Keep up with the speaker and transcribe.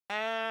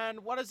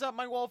And what is up,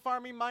 my wolf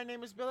army? My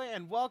name is Billy,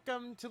 and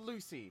welcome to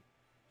Lucie.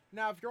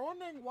 Now, if you're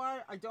wondering why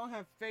I don't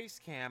have face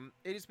cam,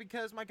 it is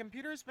because my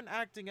computer has been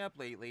acting up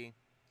lately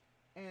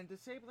and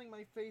disabling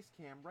my face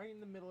cam right in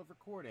the middle of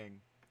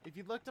recording. If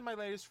you looked at my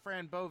latest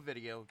Fran Bow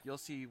video, you'll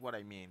see what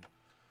I mean.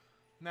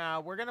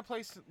 Now, we're gonna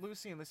play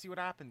Lucie and let's see what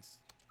happens.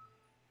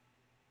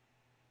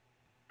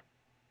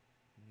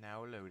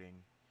 Now loading.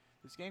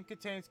 This game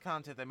contains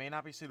content that may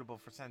not be suitable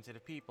for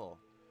sensitive people.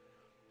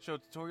 Show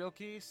tutorial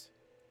keys?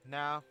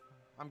 No,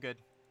 I'm good.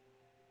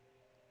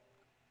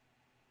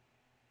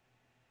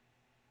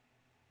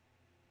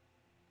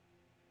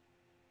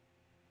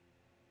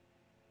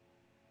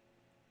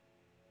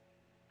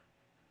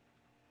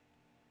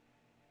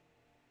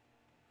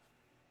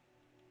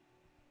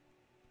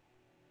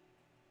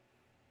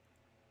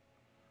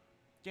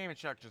 Game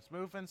instructions.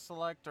 Move and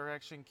select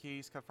direction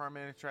keys. Confirm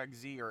and track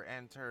Z or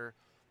enter.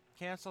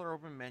 Cancel or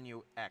open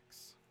menu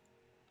X.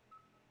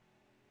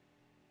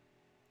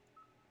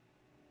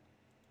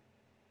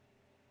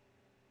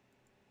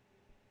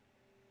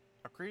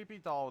 A creepy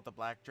doll with a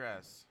black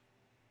dress.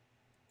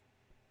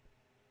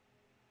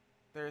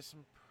 There's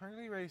some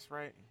pretty race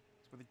right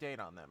with a date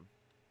on them.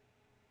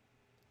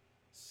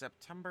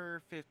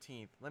 September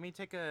 15th. Let me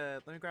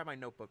grab my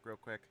notebook real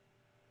quick.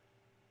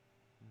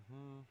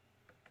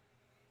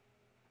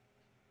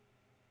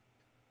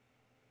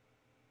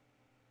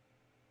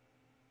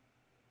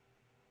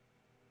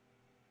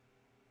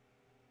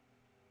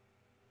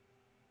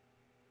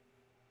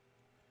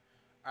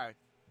 Alright.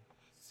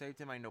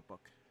 Saved in my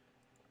notebook.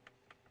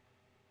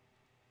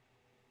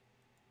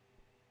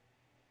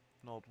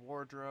 An old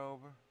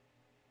wardrobe.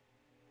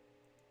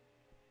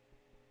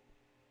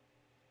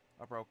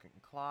 A broken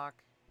clock.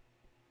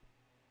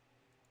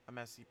 A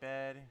messy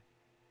bed.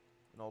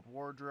 An old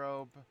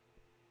wardrobe.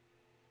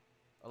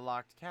 A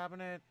locked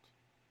cabinet.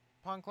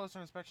 Upon closer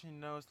inspection, you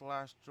notice the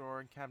last drawer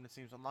and cabinet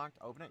seems unlocked.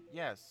 Open it.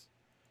 Yes.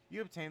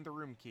 You obtained the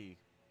room key.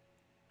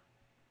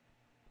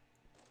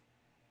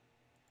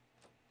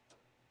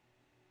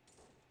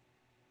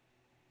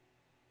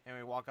 And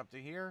we walk up to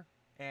here.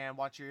 And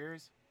watch your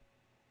ears.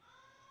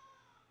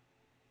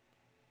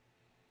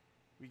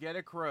 We get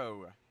a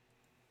crow.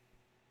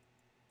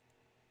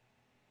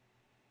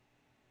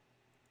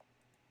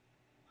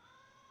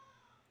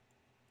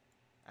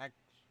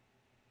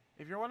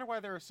 If you're wondering why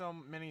there are so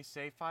many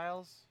save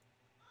files,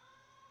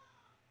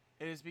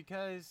 it is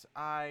because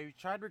I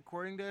tried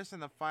recording this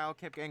and the file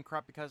kept getting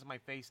corrupt because of my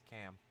face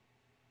cam.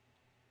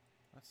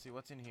 Let's see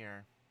what's in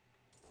here.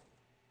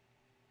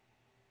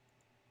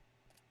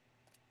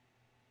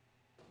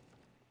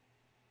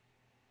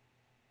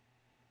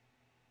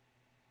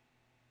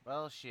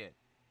 Well, shit.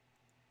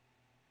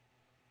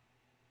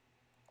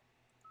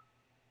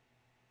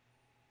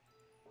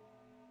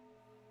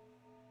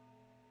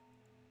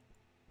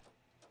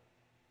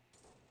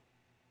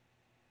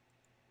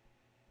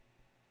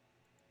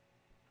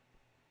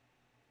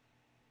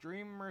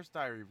 Dreamer's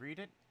Diary. Read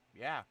it?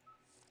 Yeah.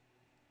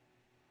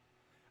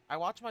 I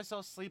watched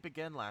myself sleep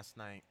again last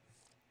night.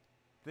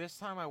 This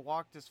time I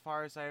walked as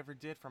far as I ever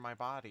did for my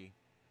body.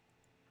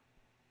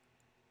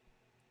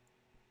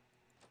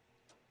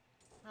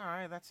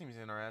 Alright, that seems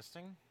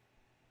interesting.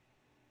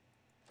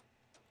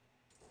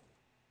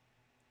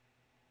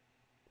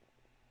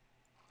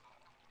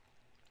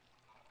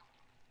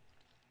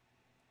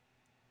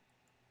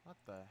 What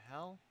the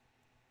hell?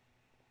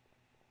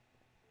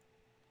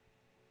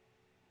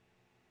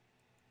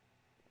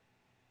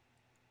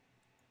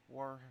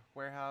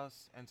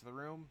 Warehouse, enter the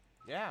room.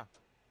 Yeah.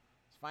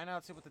 Let's find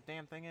out, see what the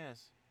damn thing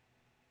is.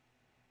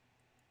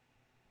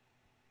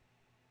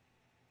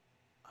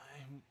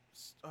 I'm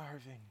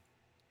starving.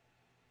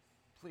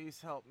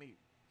 Please help me.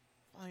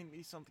 Find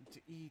me something to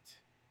eat.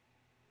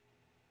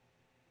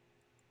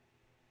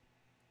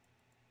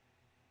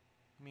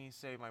 Me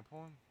save my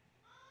poem.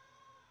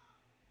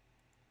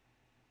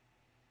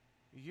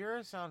 You hear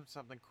a sound of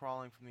something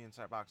crawling from the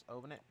inside box.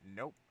 Open it.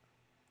 Nope.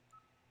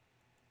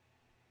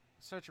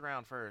 Search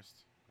around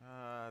first.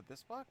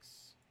 This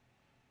box?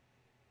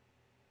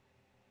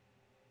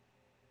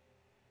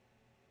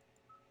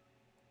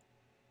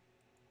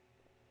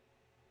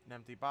 An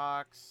empty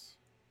box.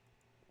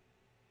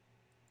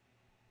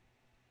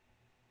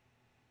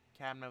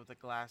 Cabinet with a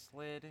glass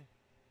lid.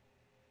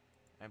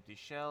 Empty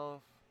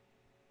shelf.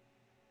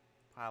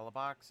 Pile of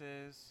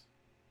boxes.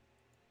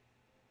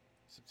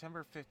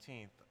 September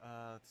 15th.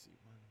 Let's see.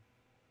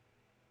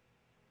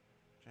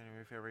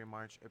 January, February,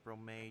 March, April,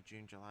 May,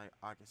 June, July,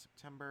 August,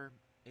 September.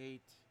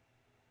 8.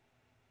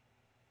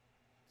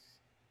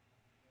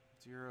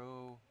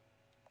 0.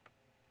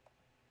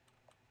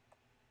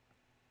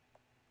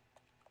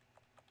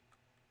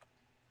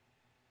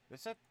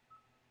 This it?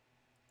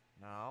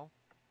 No.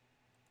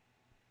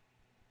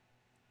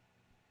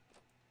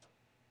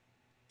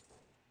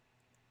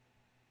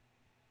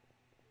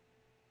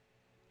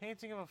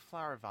 Painting of a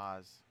flower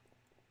vase.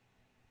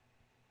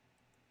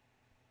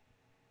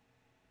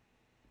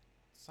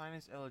 Sign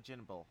is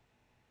illegible.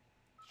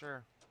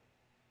 Sure.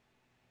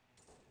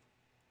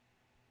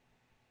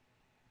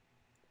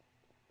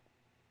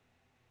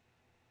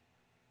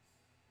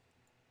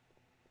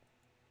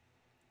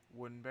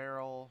 wooden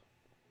barrel.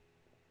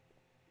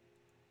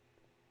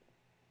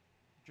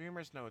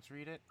 Dreamer's notes,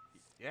 read it.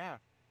 Yeah.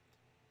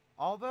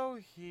 Although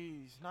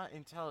he's not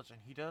intelligent,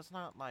 he does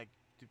not like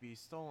to be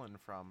stolen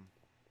from.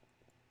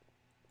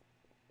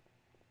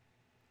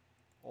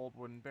 Old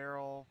wooden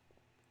barrel.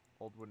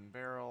 Old wooden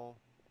barrel.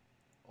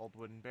 Old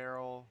wooden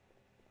barrel.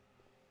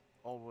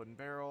 Old wooden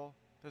barrel.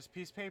 There's a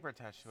piece of paper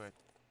attached to it.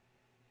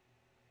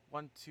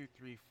 1, 2,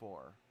 3,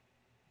 4.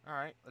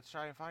 Alright, let's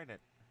try and find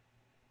it.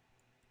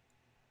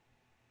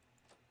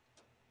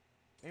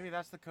 Maybe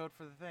that's the code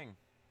for the thing.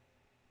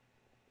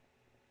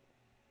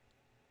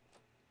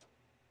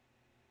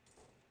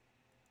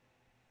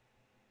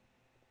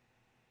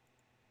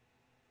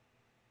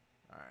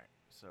 Alright,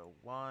 so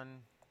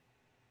 1,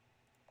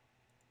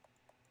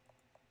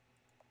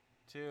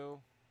 2,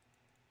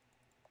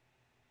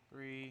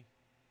 3,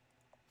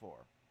 4.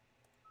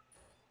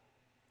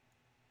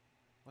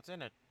 What's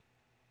in it?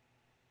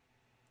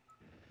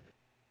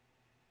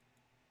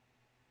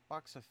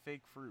 Box of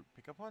fake fruit.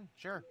 Pick up one?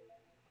 Sure.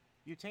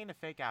 You obtain a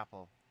fake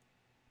apple.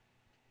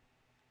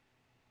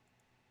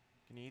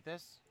 Can you eat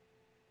this?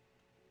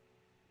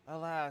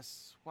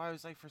 Alas, why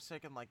was I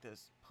forsaken like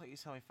this?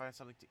 Please help me find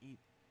something to eat.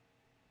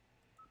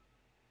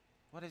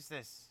 What is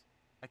this?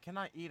 I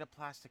cannot eat a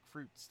plastic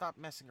fruit. Stop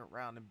messing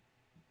around and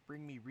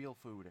bring me real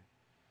food.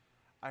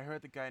 I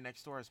heard the guy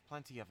next door has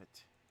plenty of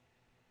it.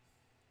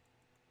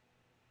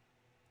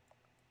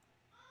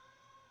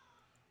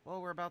 Well,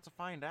 we're about to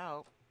find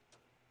out.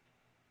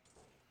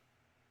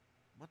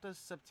 What does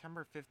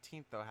September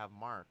 15th, though, have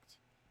marked?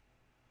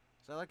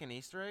 Is that like an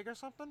Easter egg or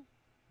something?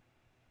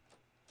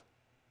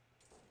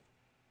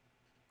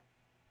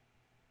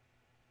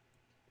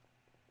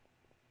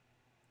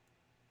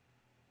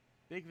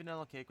 Big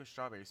vanilla cake with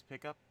strawberries.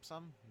 Pick up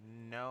some?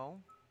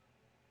 No.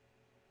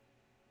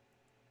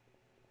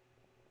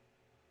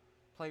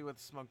 Play with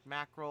smoked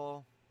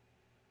mackerel.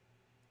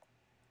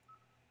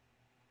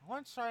 I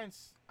want to try and...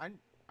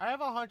 I have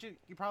 100.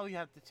 You probably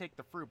have to take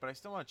the fruit, but I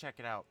still want to check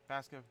it out.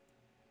 Basket.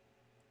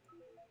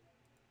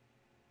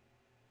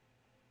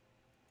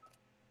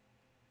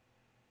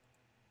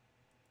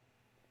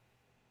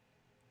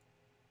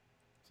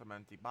 Some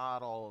empty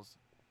bottles.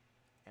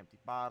 Empty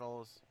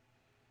bottles.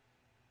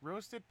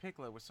 Roasted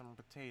piglet with some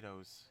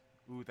potatoes.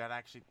 Ooh, that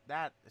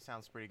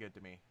sounds pretty good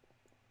to me.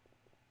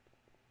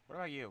 What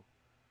about you?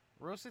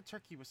 Roasted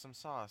turkey with some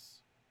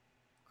sauce.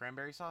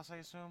 Cranberry sauce, I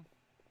assume?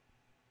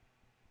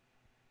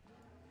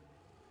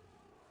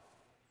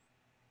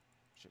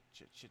 Shit.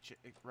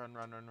 Run.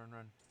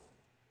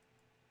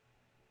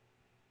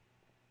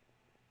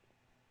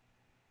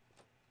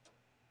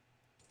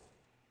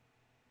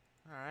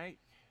 Alright.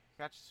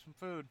 Got you some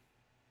food.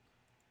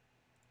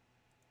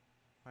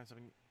 Find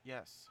something.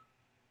 Yes.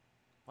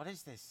 What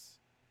is this?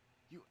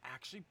 You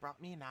actually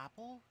brought me an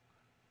apple?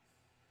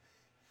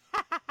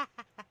 I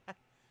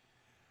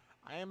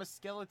am a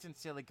skeleton,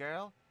 silly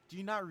girl. Do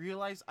you not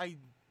realize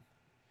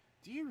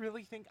Do you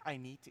really think I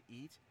need to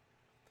eat?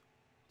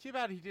 Too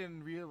bad he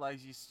didn't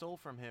realize you stole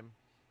from him.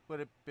 Would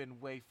have been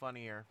way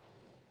funnier.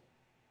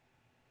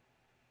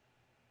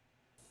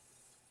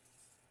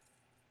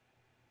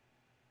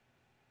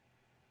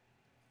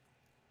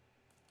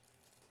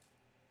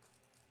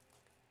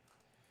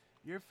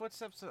 Your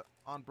footsteps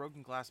on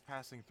broken glass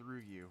passing through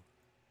you.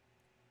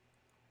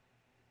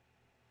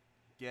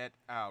 Get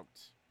out.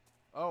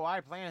 Oh,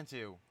 I plan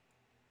to.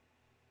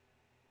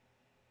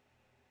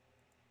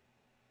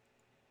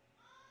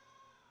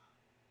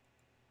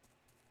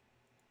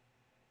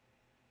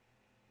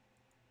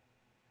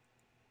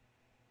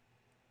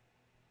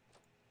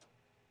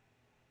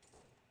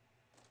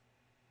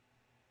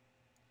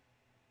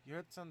 You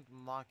heard some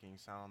knocking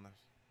sound on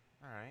this.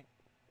 Alright.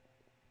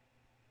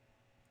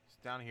 It's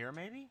down here,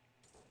 maybe?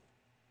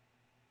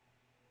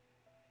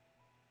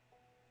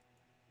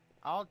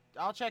 I'll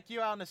check you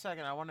out in a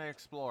second. I want to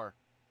explore.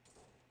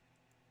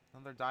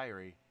 Another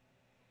diary.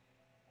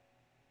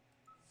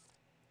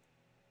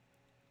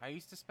 I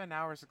used to spend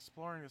hours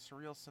exploring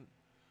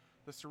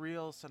the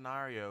surreal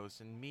scenarios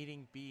and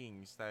meeting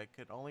beings that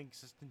could only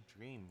exist in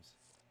dreams.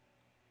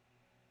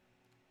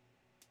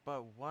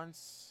 But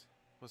once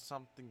was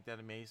something that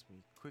amazed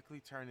me, quickly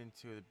turned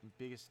into the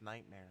biggest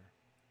nightmare.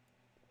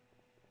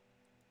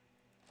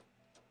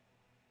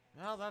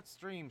 Well, that's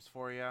dreams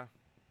for you.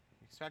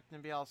 Expecting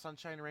to be all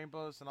sunshine and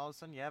rainbows, and all of a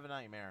sudden you have a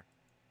nightmare.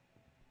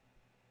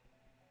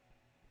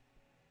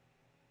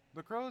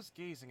 The crow is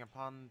gazing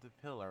upon the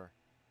pillar.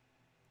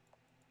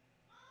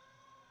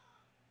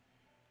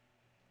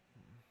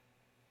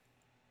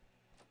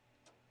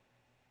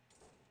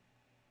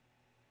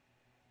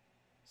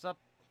 Sup?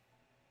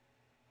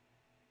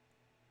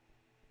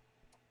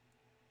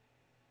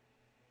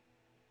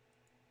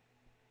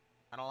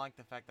 I don't like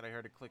the fact that I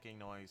heard a clicking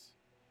noise.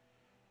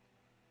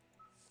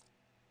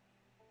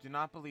 Do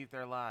not believe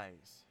their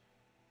lies.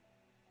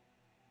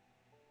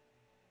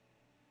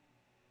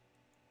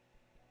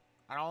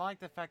 I don't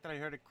like the fact that I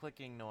heard a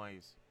clicking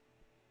noise.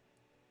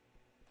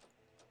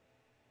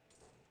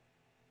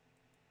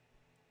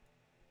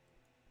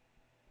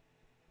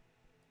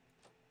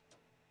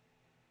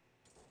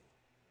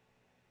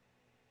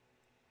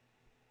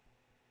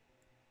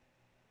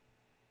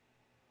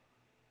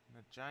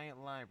 a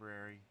giant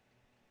library.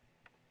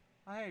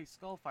 Oh, hey,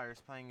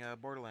 Skullfire's playing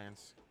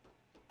Borderlands.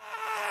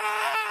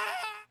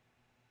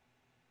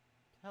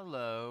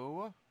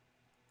 Hello.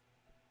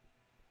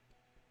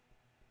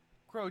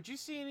 Crow, did you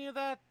see any of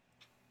that?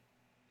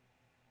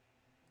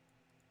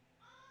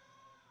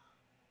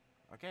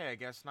 Okay, I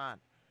guess not.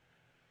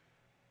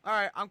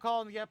 Alright, I'm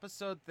calling the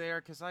episode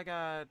there because I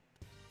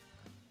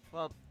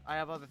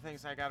have other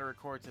things I gotta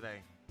record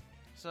today.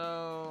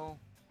 So,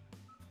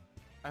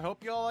 I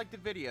hope you all liked the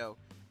video.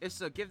 If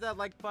so, give that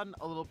like button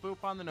a little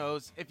boop on the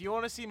nose. If you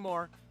want to see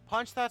more,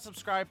 punch that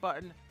subscribe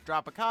button,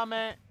 drop a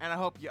comment, and I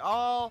hope you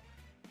all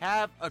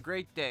have a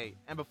great day.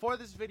 And before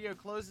this video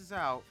closes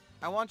out,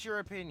 I want your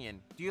opinion.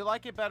 Do you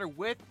like it better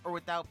with or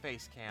without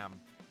face cam?